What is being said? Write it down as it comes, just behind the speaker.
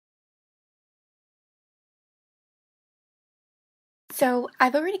So,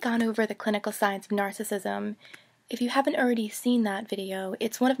 I've already gone over the clinical signs of narcissism. If you haven't already seen that video,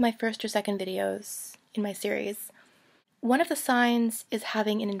 it's one of my first or second videos in my series. One of the signs is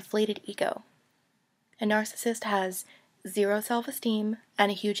having an inflated ego. A narcissist has zero self-esteem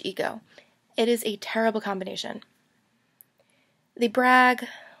and a huge ego. It is a terrible combination. They brag,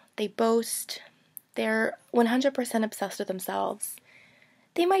 they boast, they're 100% obsessed with themselves.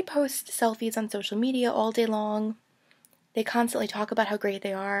 They might post selfies on social media all day long. They constantly talk about how great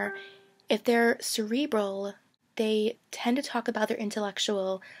they are. If they're cerebral, they tend to talk about their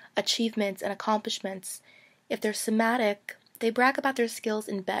intellectual achievements and accomplishments. If they're somatic, they brag about their skills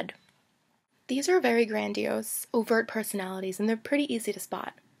in bed. These are very grandiose, overt personalities, and they're pretty easy to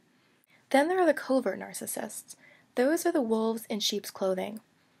spot. Then there are the covert narcissists. Those are the wolves in sheep's clothing.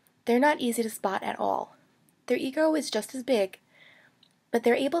 They're not easy to spot at all. Their ego is just as big, but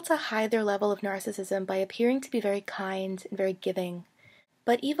they're able to hide their level of narcissism by appearing to be very kind and very giving.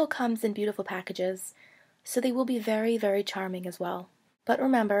 But evil comes in beautiful packages, so they will be very, very charming as well. But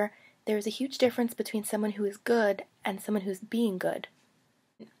remember, there is a huge difference between someone who is good and someone who's being good.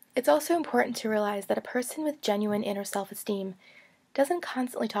 It's also important to realize that a person with genuine inner self-esteem doesn't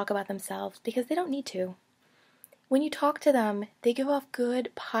constantly talk about themselves because they don't need to. When you talk to them, they give off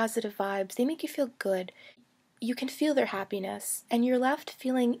good, positive vibes. They make you feel good. You can feel their happiness, and you're left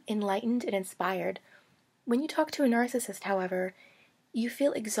feeling enlightened and inspired. When you talk to a narcissist, however, you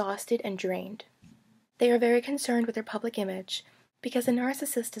feel exhausted and drained. They are very concerned with their public image because a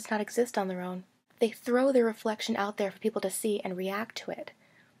narcissist does not exist on their own. They throw their reflection out there for people to see and react to it.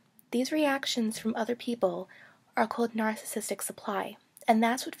 These reactions from other people are called narcissistic supply, and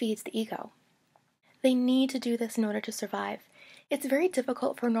that's what feeds the ego. They need to do this in order to survive. It's very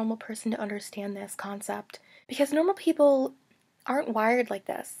difficult for a normal person to understand this concept because normal people aren't wired like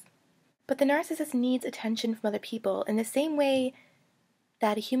this. But the narcissist needs attention from other people in the same way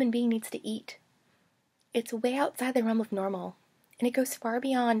that a human being needs to eat. It's way outside the realm of normal, and it goes far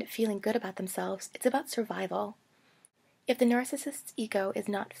beyond feeling good about themselves. It's about survival. If the narcissist's ego is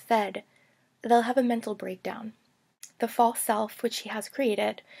not fed, they'll have a mental breakdown. The false self which he has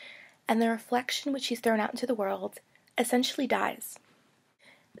created, and the reflection which he's thrown out into the world, essentially dies.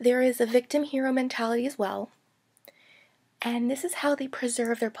 There is a victim-hero mentality as well, and this is how they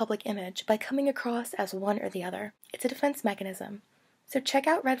preserve their public image, by coming across as one or the other. It's a defense mechanism. So check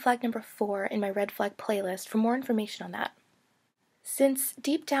out red flag number 4 in my red flag playlist for more information on that. Since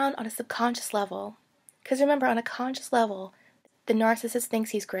deep down on a subconscious level, because remember, on a conscious level, the narcissist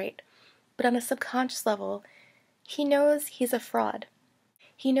thinks he's great, but on a subconscious level, he knows he's a fraud.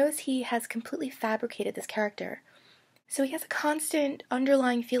 He knows he has completely fabricated this character. So he has a constant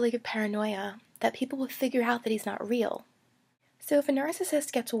underlying feeling of paranoia that people will figure out that he's not real. So if a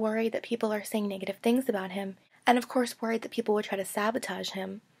narcissist gets worried that people are saying negative things about him, and of course worried that people will try to sabotage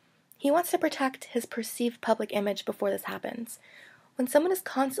him, he wants to protect his perceived public image before this happens. When someone is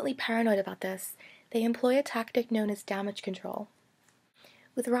constantly paranoid about this, they employ a tactic known as damage control.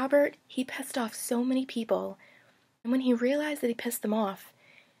 With Robert, he pissed off so many people, and when he realized that he pissed them off,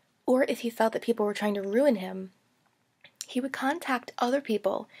 or if he felt that people were trying to ruin him, he would contact other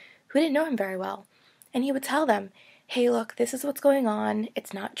people who didn't know him very well, and he would tell them, hey, look, this is what's going on,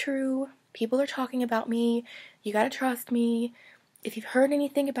 it's not true, people are talking about me, you gotta trust me, if you've heard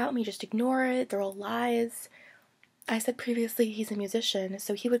anything about me, just ignore it, they're all lies. I said previously he's a musician,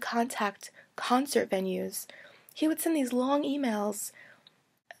 so he would contact concert venues. He would send these long emails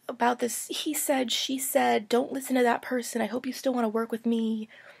about this he said, she said, don't listen to that person, I hope you still want to work with me,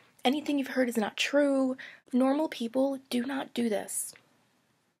 anything you've heard is not true. Normal people do not do this.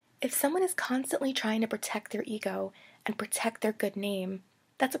 If someone is constantly trying to protect their ego and protect their good name,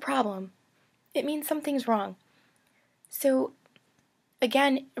 that's a problem. It means something's wrong. So,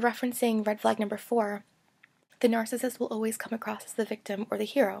 again, referencing red flag number 4, the narcissist will always come across as the victim or the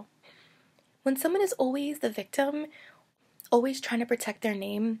hero. When someone is always the victim, always trying to protect their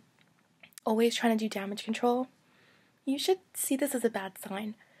name, always trying to do damage control, you should see this as a bad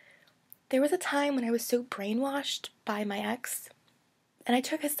sign. There was a time when I was so brainwashed by my ex, and I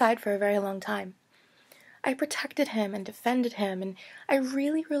took his side for a very long time. I protected him and defended him, and I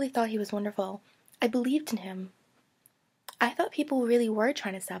really, really thought he was wonderful. I believed in him. I thought people really were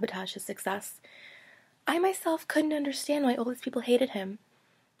trying to sabotage his success. I myself couldn't understand why all these people hated him.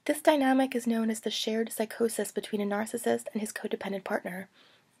 This dynamic is known as the shared psychosis between a narcissist and his codependent partner.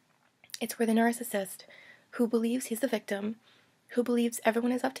 It's where the narcissist, who believes he's the victim, who believes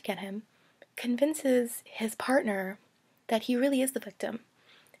everyone is out to get him, convinces his partner that he really is the victim,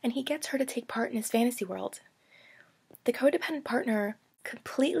 and he gets her to take part in his fantasy world. The codependent partner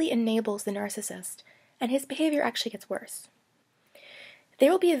completely enables the narcissist, and his behavior actually gets worse. There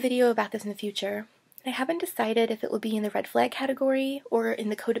will be a video about this in the future. I haven't decided if it will be in the red flag category or in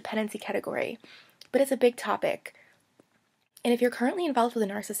the codependency category, but it's a big topic. And if you're currently involved with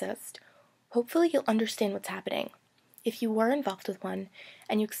a narcissist, hopefully you'll understand what's happening. If you were involved with one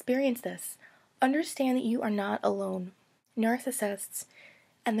and you experience this, understand that you are not alone. Narcissists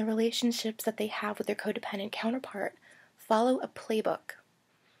and the relationships that they have with their codependent counterpart follow a playbook.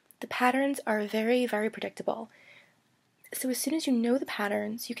 The patterns are very, very predictable. So as soon as you know the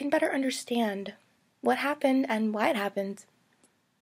patterns, you can better understand what happened and why it happened.